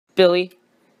Billy,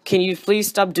 can you please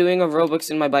stop doing a Robux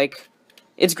in my bike?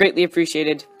 It's greatly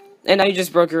appreciated. And now you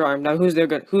just broke your arm. Now who's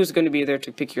going to be there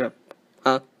to pick you up?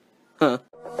 Huh? Huh?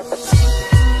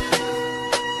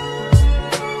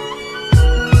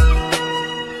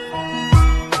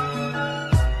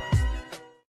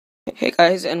 Hey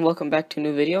guys, and welcome back to a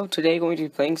new video. Today going to be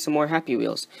playing some more Happy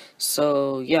Wheels.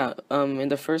 So yeah, in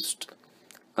the first,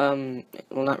 well,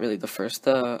 not really the first,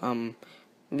 the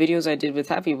videos I did with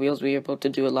Happy Wheels, we were able to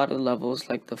do a lot of levels,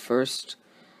 like the first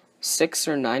 6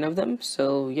 or 9 of them.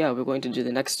 So yeah, we're going to do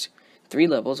the next 3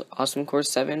 levels: Awesome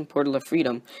Course 7, Portal of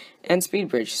Freedom, and Speed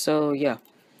Bridge. So yeah,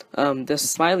 the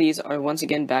Smileys are once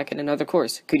again back in another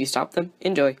course. Could you stop them?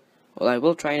 Enjoy. Well, I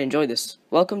will try and enjoy this.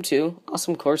 Welcome to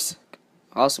Awesome Course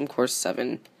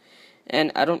 7.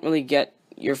 And I don't really get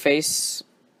your face,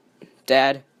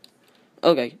 Dad.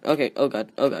 Okay, oh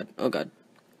god.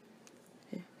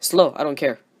 Slow, I don't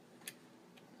care.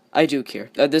 I do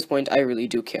care. At this point, I really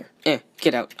do care.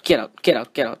 Get out.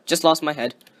 Just lost my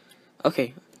head.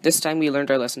 Okay, this time we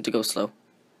learned our lesson to go slow.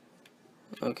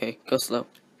 Okay, go slow.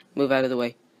 Move out of the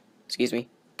way. Excuse me.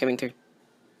 Coming through.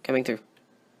 This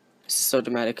is so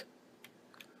dramatic.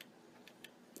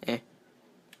 Okay.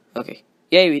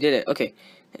 Yay, we did it. Okay.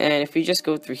 And if we just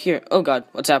go through here. Oh god,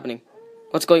 what's happening?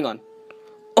 What's going on?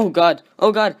 Oh god.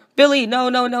 Billy,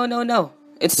 no.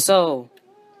 It's so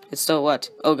what?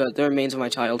 Oh god, the remains of my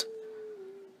child.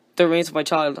 I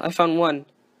found 1.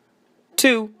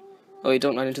 2. Oh, wait,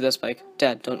 don't run into this bike.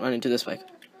 Dad, don't run into this bike.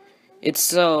 It's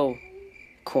so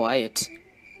quiet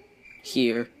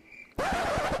here.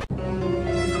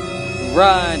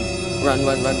 Run.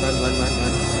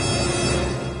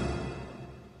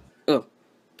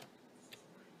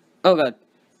 Oh god.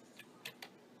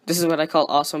 This is what I call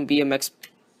awesome BMX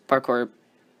parkour,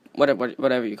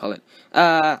 whatever you call it.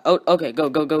 Oh, okay, go.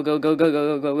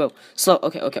 Slow,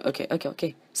 okay.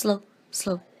 Slow.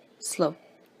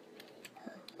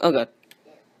 Oh god.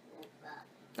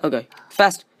 Okay.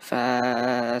 Fast.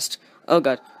 Oh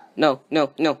god. No. The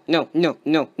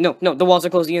walls are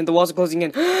closing in.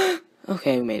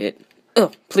 Okay, we made it.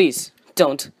 Oh, please,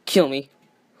 don't kill me.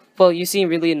 Well, you seem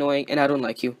really annoying, and I don't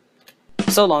like you.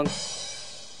 So long.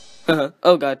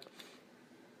 Oh god.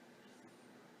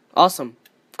 Awesome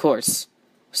Course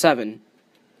 7.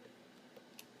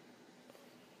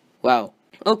 Wow.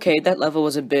 Okay, that level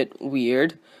was a bit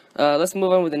weird. Let's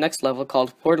move on with the next level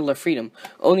called Portal of Freedom.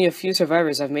 Only a few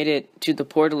survivors have made it to the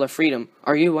Portal of Freedom.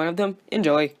 Are you one of them?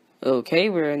 Enjoy. Okay,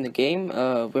 we're in the game.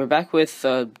 We're back with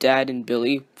Dad and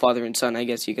Billy, father and son, I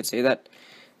guess you could say that.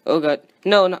 Oh god.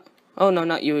 No,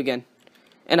 not you again.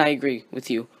 And I agree with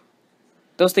you.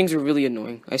 Those things are really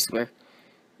annoying, I swear.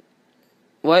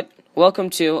 What? Welcome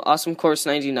to Awesome Course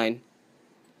 99.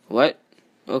 What?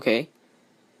 Okay.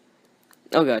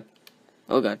 Oh god.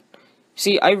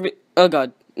 See, oh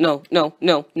god. No. Oh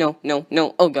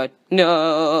god.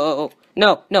 No.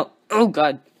 Oh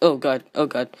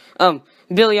god.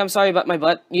 Billy, I'm sorry about my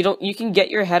butt. You can get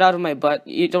your head out of my butt.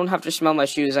 You don't have to smell my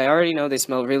shoes. I already know they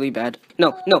smell really bad.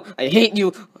 No, I hate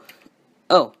you.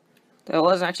 Oh. That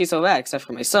wasn't actually so bad, except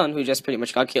for my son, who just pretty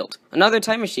much got killed. Another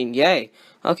time machine, yay.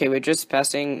 Okay, we're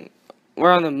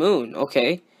on the moon,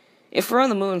 okay. If we're on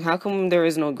the moon, how come there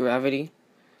is no gravity?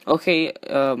 Okay,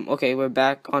 we're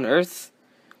back on Earth.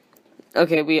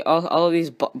 Okay, all of these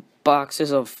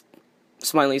boxes of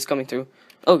smileys coming through.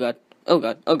 Oh god, I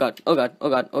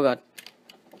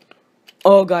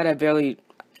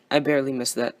barely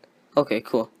missed that. Okay,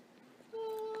 cool.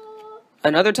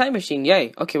 Another time machine,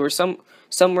 yay. Okay, we're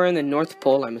somewhere in the North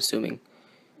Pole, I'm assuming.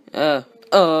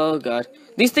 Oh god.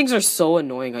 These things are so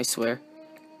annoying, I swear.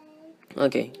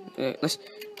 Okay,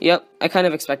 yep, I kind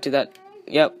of expected that.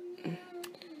 Yep.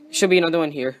 Should be another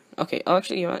one here. Okay, oh,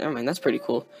 actually, you know what? Never mind, that's pretty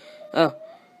cool. Oh.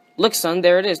 Look, son,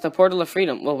 there it is, the Portal of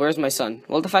Freedom. Well, where's my son?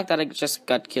 Well, the fact that I just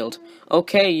got killed.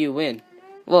 Okay, you win.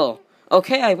 Well,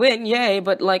 okay, I win, yay,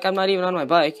 but, like, I'm not even on my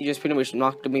bike. You just pretty much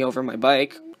knocked me over my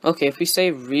bike. Okay, if we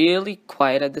stay really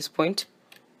quiet at this point.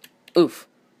 Oof.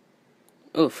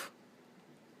 Can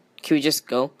we just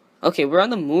go? Okay, we're on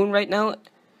the moon right now.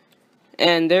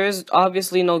 And there is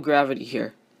obviously no gravity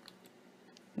here.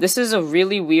 This is a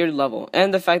really weird level.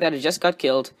 And the fact that I just got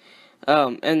killed.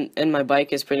 And my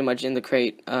bike is pretty much in the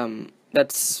crate.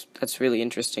 That's really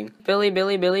interesting. Billy.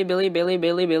 Billy,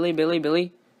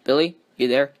 you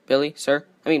there? Billy, sir?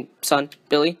 I mean, son,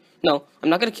 Billy? No, I'm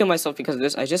not gonna kill myself because of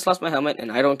this. I just lost my helmet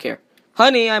and I don't care.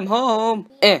 Honey, I'm home.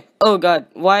 Oh god,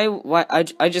 why?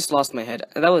 I just lost my head.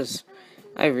 I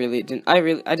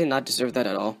did not deserve that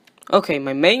at all. Okay,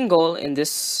 my main goal in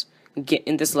this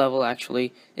level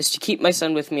actually is to keep my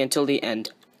son with me until the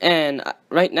end. And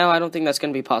right now, I don't think that's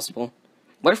gonna be possible.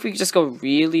 What if we just go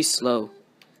really slow?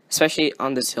 Especially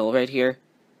on this hill right here.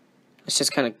 Let's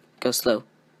just kind of go slow.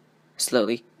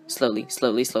 Slowly, slowly,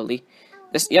 slowly, slowly.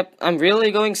 Yep, I'm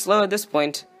really going slow at this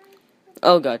point.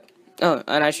 Oh god. Oh,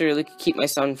 and I should really keep my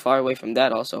son far away from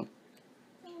that also.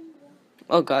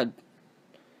 Oh god.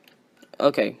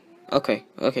 Okay,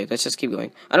 let's just keep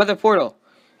going. Another portal!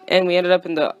 And we ended up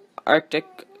in the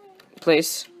Arctic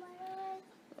place.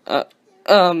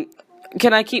 Can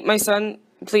I keep my son,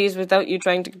 please, without you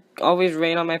trying to always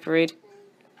rain on my parade?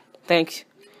 Thanks.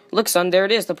 Look, son, there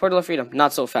it is, the Portal of Freedom.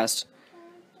 Not so fast.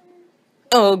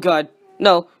 Oh, God.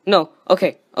 No.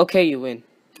 Okay, you win.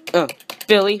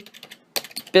 Billy,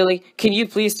 can you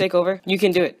please take over? You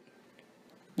can do it.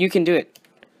 You can do it.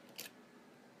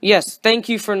 Yes, thank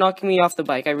you for knocking me off the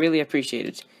bike. I really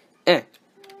appreciate it.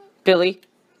 Billy,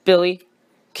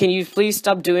 can you please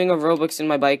stop doing aerobics in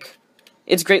my bike?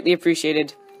 It's greatly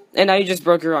appreciated. And now you just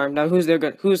broke your arm. Now who's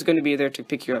going to be there to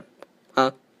pick you up?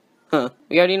 Huh.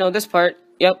 We already know this part.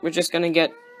 Yep, we're just gonna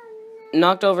get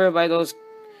knocked over by those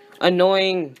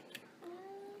annoying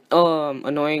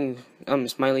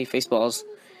smiley face balls.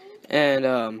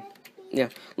 And yeah.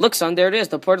 Look, son, there it is,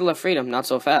 the Portal of Freedom. Not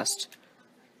so fast.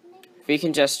 We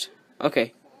can just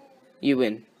okay. You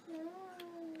win.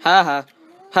 Ha.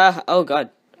 Oh god.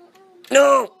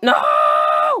 No!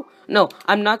 No,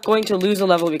 I'm not going to lose a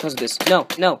level because of this. No.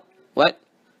 What?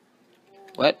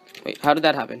 Wait, how did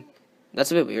that happen?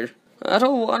 That's a bit weird. I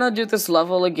don't want to do this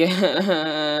level again.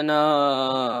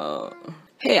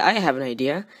 Hey, I have an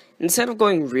idea. Instead of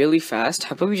going really fast,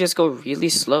 how about we just go really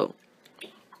slow?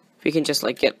 We can just,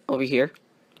 like, get over here.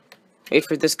 Wait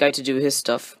for this guy to do his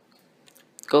stuff.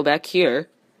 Go back here.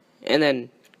 And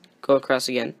then go across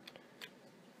again.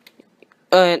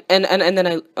 And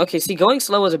then okay, see, going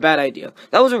slow was a bad idea.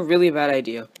 That was a really bad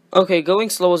idea. Okay, going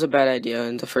slow was a bad idea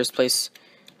in the first place.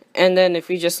 And then if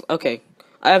we just, okay,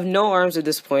 I have no arms at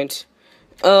this point.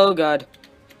 Oh god.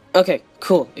 Okay,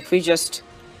 cool. If we just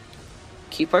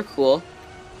keep our cool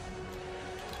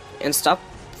and stop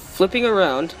flipping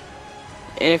around,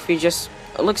 and if we just,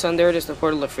 oh, look, son, there it is, the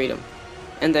Portal of Freedom.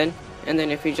 And then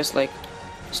if we just, like,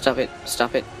 stop it.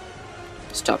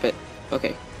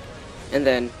 Okay. And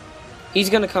then he's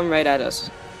gonna come right at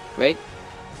us, right?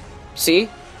 See?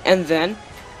 And then,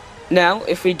 now,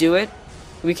 if we do it,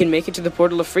 we can make it to the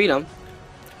Portal of Freedom.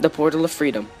 The Portal of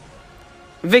Freedom.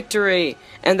 Victory!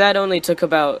 And that only took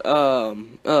about,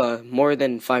 more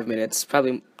than 5 minutes.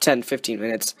 Probably 10, 15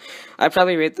 minutes. I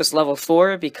probably rate this level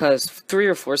 4 because, 3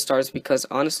 or 4 stars because,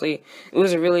 honestly, it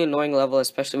was a really annoying level,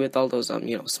 especially with all those,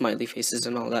 smiley faces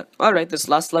and all that. Alright, this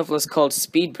last level is called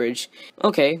Speed Bridge.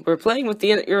 Okay, we're playing with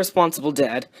the irresponsible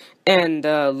dad and,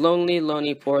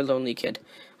 lonely, poor, lonely kid.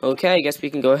 Okay, I guess we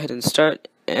can go ahead and start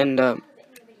and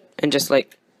just,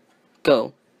 like,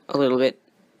 go a little bit.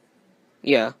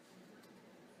 Yeah.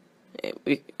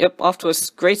 Yep, off to a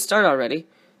great start already.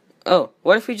 Oh,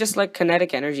 what if we just, like,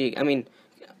 kinetic energy? I mean,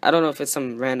 I don't know if it's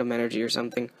some random energy or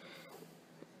something.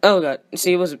 Oh god,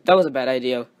 see, that was a bad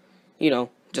idea.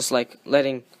 Just, like,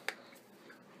 letting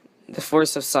the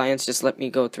force of science just let me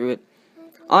go through it.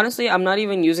 Honestly, I'm not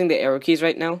even using the arrow keys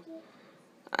right now.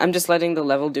 I'm just letting the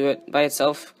level do it by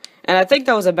itself. And I think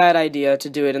that was a bad idea to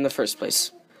do it in the first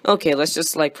place. Okay, let's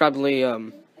just, like, probably,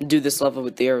 do this level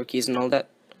with the arrow keys and all that.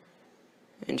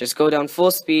 And just go down full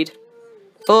speed.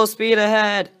 Full speed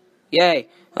ahead! Yay.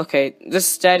 Okay, this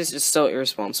stat is just so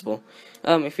irresponsible.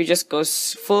 If we just go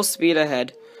full speed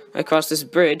ahead across this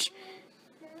bridge.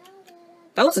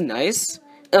 That was nice.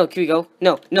 Oh, can we go?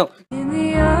 No. In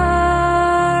the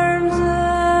arms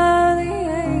of the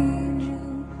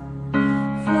angel,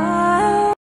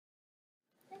 fly.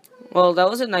 Well, that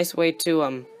was a nice way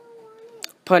to,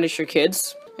 punish your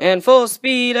kids. And full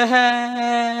speed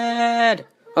ahead!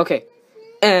 Okay.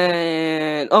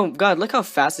 And, oh god, look how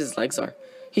fast his legs are.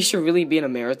 He should really be in a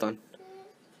marathon.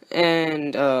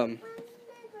 And, oh,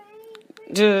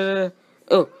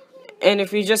 and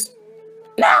if we just,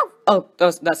 no! Oh,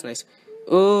 that's nice.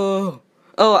 Oh,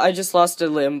 I just lost a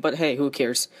limb, but hey, who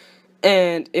cares?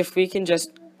 And if we can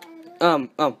just, that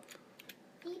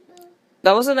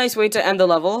was a nice way to end the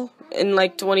level in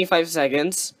like 25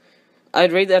 seconds.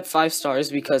 I'd rate that 5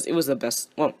 stars because it was the best.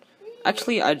 Well,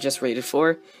 actually, I'd just rate it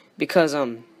 4 because,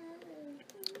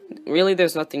 really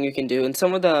there's nothing you can do. And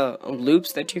some of the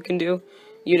loops that you can do,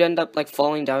 you'd end up like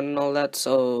falling down and all that,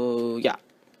 so yeah.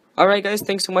 Alright guys,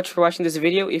 thanks so much for watching this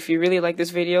video. If you really like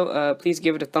this video, please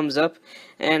give it a thumbs up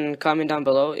and comment down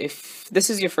below. If this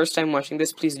is your first time watching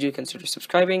this, please do consider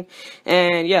subscribing.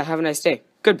 And yeah, have a nice day.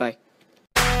 Goodbye.